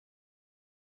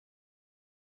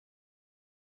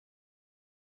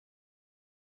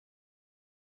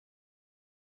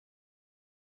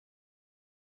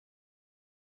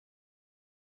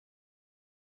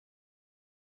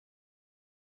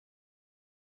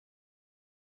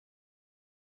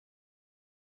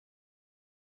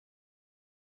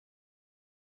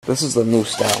This is the new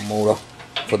style motor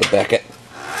for the Beckett.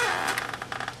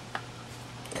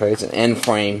 Okay, it's an end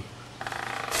frame.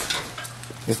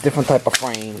 There's different type of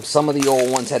frames. Some of the old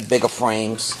ones had bigger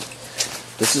frames.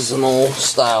 This is an old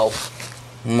style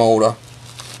motor.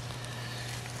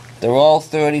 They're all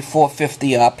 3450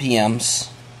 RPMs.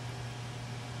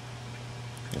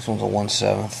 This one's a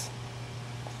 1/7.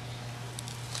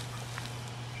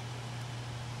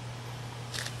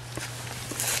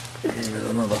 There's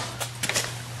another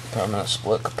permanent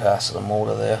split capacitor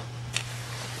motor there.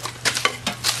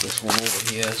 This one over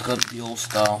here has got the old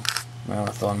style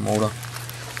marathon motor.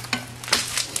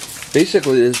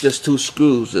 Basically, there's just two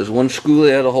screws. There's one screw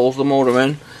there that holds the motor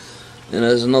in, and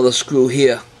there's another screw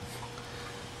here.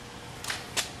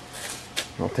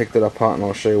 I'll take that apart and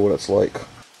I'll show you what it's like.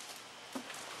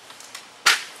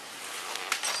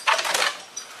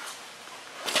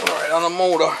 Alright, on the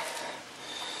motor,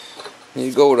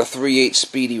 you go with a 3/8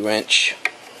 speedy wrench.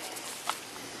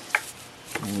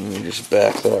 And you just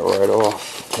back that right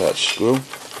off, that screw.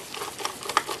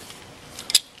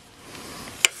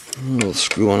 A little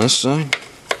screw on this side.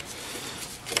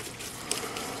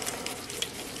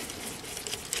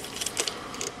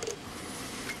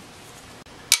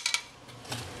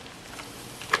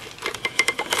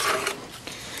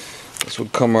 This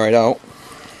would come right out.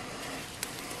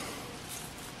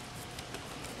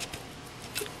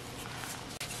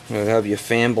 You would have your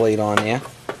fan blade on there.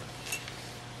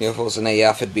 If it was an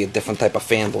AF, it'd be a different type of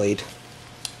fan blade.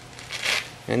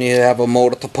 And you have a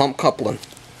motor to pump coupling.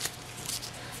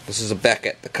 This is a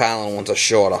Beckett. The Kylan ones are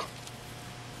shorter.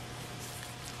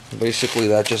 Basically,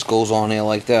 that just goes on there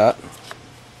like that.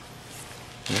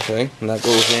 Okay, and that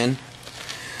goes in.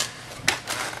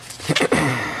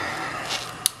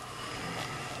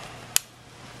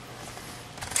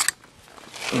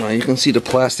 Now you can see the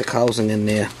plastic housing in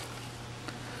there.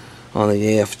 On the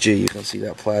AFG, you can see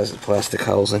that plastic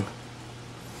housing.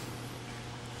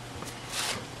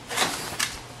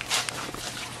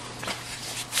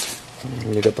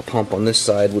 And you got the pump on this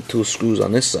side with two screws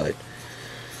on this side.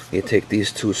 You take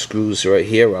these two screws right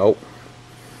here out,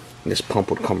 and this pump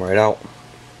would come right out.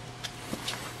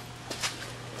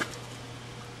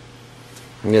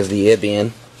 And there's the air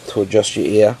band to adjust your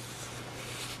air.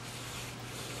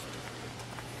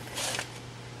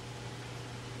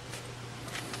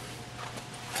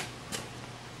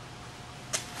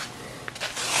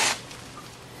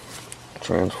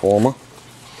 Transformer.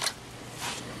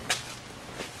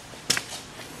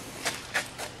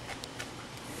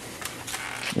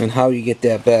 And how you get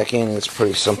that back in is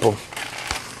pretty simple.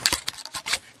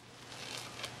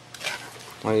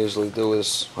 What I usually do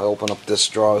is I open up this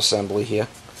drawer assembly here.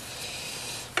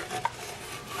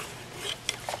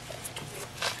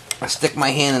 I stick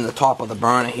my hand in the top of the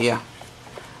burner here.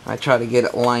 I try to get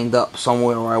it lined up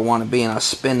somewhere where I want to be, and I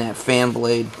spin that fan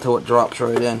blade until it drops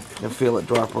right in. You can feel it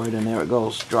drop right in. There it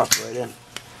goes. Drops right in.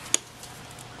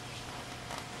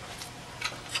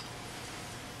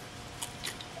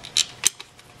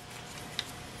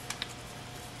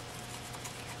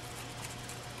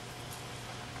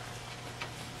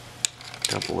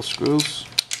 Couple of screws.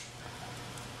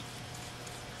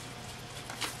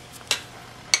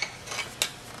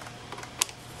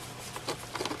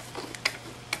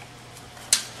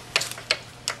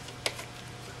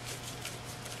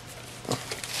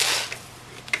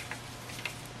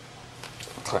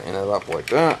 Tighten it up like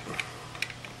that.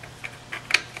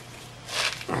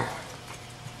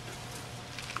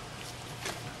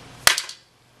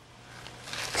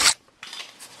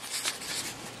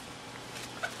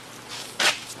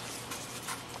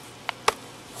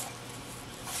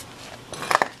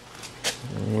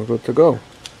 And we're good to go.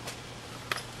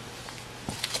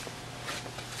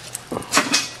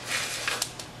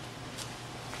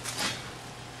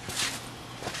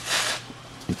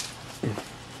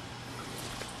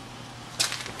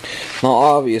 Now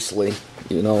obviously,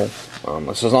 you know,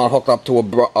 this is not hooked up to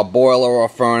a boiler or a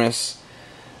furnace.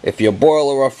 If your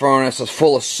boiler or furnace is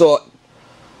full of soot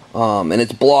and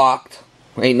it's blocked,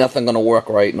 ain't nothing gonna work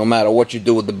right no matter what you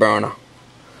do with the burner.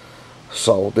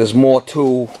 So there's more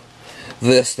to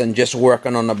this than just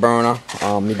working on the burner.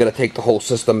 You gotta take the whole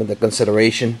system into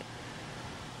consideration.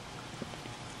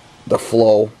 The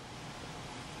flow.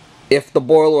 If the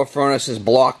boiler or furnace is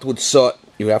blocked with soot,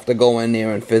 you have to go in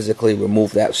there and physically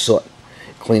remove that soot,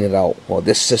 clean it out. Well,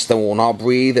 this system will not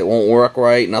breathe, it won't work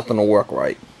right, nothing will work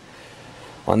right.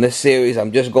 On this series,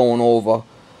 I'm just going over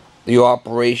the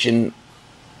operation,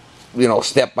 you know,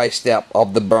 step by step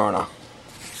of the burner.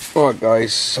 Alright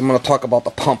guys, I'm going to talk about the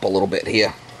pump a little bit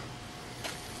here.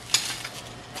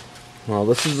 Now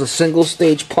this is a single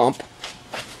stage pump,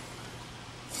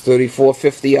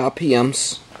 3450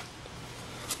 RPMs.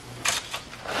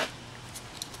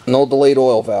 No delayed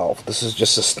oil valve. This is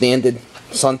just a standard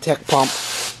Suntech pump.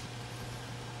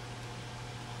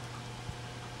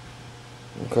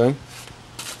 Okay.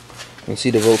 You can see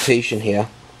the rotation here.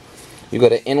 You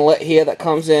got an inlet here that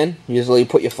comes in. Usually you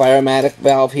put your Firematic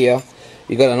valve here.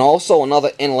 You got also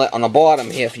another inlet on the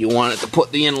bottom here if you wanted to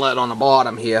put the inlet on the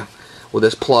bottom here with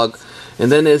this plug.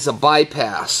 And then there's a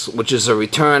bypass, which is a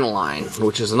return line,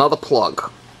 which is another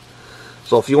plug.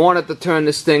 So if you wanted to turn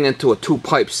this thing into a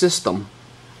 2-pipe system,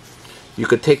 you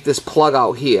could take this plug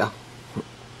out here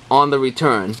on the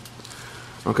return,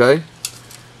 okay?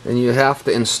 And you have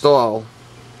to install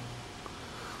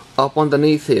up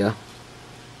underneath here.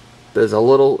 There's a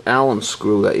little Allen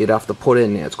screw that you'd have to put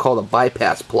in there. It's called a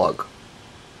bypass plug.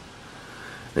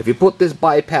 If you put this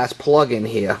bypass plug in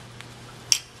here,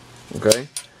 okay,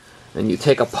 and you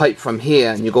take a pipe from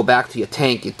here and you go back to your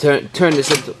tank, you turn this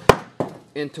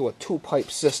into a 2-pipe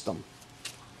system,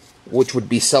 which would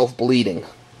be self-bleeding.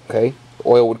 Okay,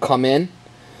 oil would come in,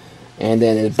 and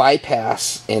then it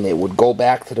bypass, and it would go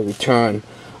back to the return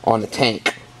on the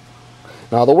tank.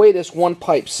 Now, the way this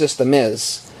 1-pipe system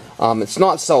is, it's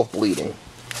not self-bleeding.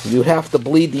 You have to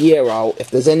bleed the air out. If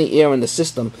there's any air in the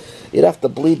system, you'd have to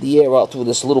bleed the air out through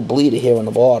this little bleeder here on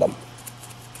the bottom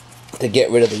to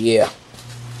get rid of the air.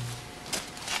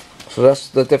 So that's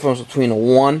the difference between a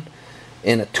 1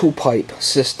 and a 2-pipe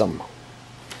system.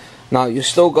 Now you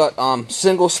still got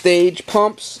single-stage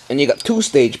pumps, and you got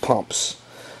 2-stage pumps.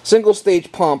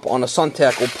 Single-stage pump on a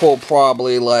Suntech will pull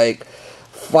probably like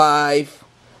 5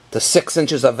 to 6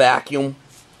 inches of vacuum.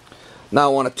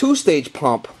 Now on a 2-stage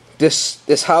pump,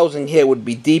 this housing here would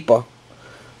be deeper,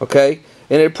 okay,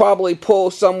 and it'd probably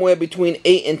pull somewhere between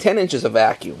 8 and 10 inches of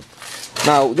vacuum.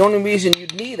 Now, the only reason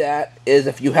you'd need that is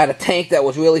if you had a tank that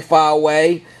was really far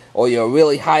away, or you're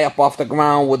really high up off the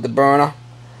ground with the burner.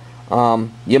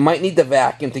 You might need the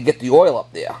vacuum to get the oil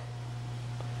up there.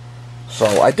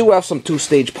 So, I do have some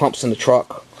 2-stage pumps in the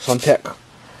truck, Suntech.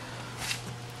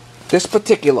 This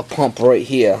particular pump right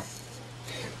here,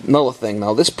 another thing.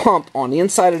 Now, this pump, on the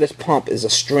inside of this pump is a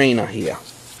strainer here.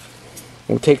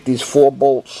 We'll take these 4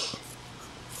 bolts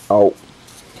out,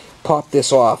 pop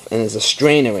this off, and there's a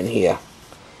strainer in here.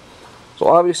 So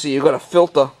obviously you've got a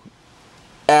filter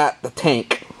at the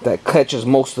tank that catches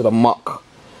most of the muck.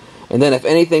 And then if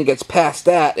anything gets past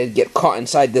that, it'd get caught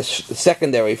inside this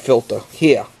secondary filter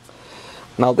here.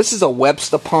 Now this is a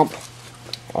Webster pump.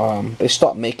 They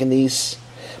stopped making these,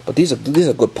 but these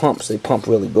are good pumps. They pump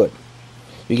really good.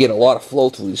 You get a lot of flow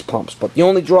through these pumps. But the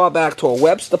only drawback to a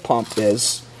Webster pump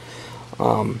is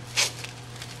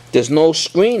there's no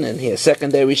screen in here,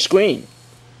 secondary screen.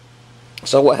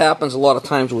 So what happens a lot of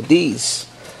times with these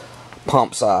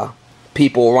pumps are,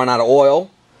 people will run out of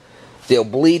oil. They'll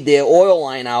bleed their oil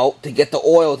line out to get the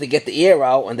oil, to get the air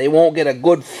out, and they won't get a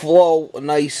good flow, a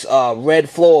nice red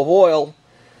flow of oil.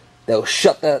 They'll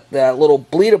shut that little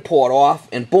bleeder port off,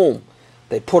 and boom,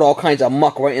 they put all kinds of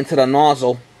muck right into the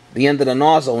nozzle, the end of the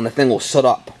nozzle, and the thing will soot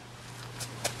up.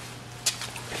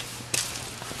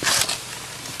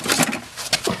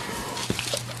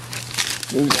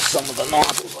 Use some of the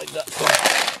nozzles like that.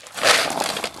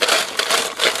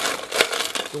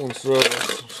 Doing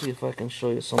service. See if I can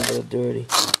show you some that are dirty. You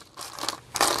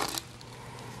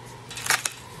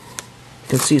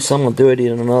can see some are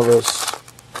dirtier than others.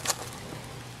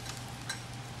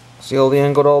 See how the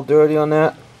end got all dirty on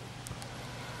that?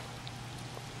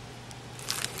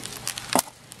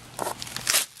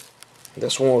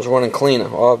 This one was running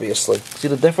cleaner, obviously. See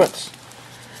the difference?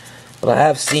 But I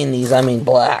have seen these, I mean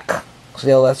black. See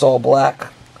how that's all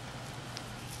black?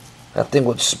 That thing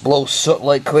would blow soot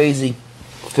like crazy.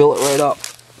 Fill it right up.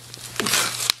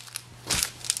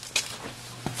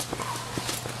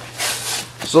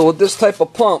 So with this type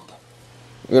of pump,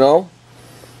 you know,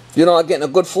 you're not getting a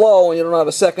good flow and you don't have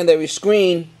a secondary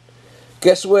screen.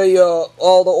 Guess where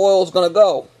all the oil is going to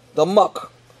go? The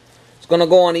muck. It's going to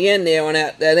go on the end there, on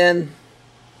that end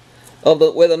of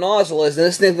where the nozzle is, and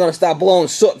this thing's going to start blowing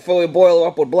soot and fill your boiler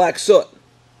up with black soot.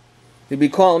 You'd be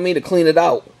calling me to clean it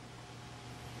out.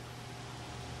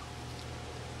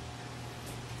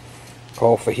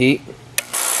 Call for heat.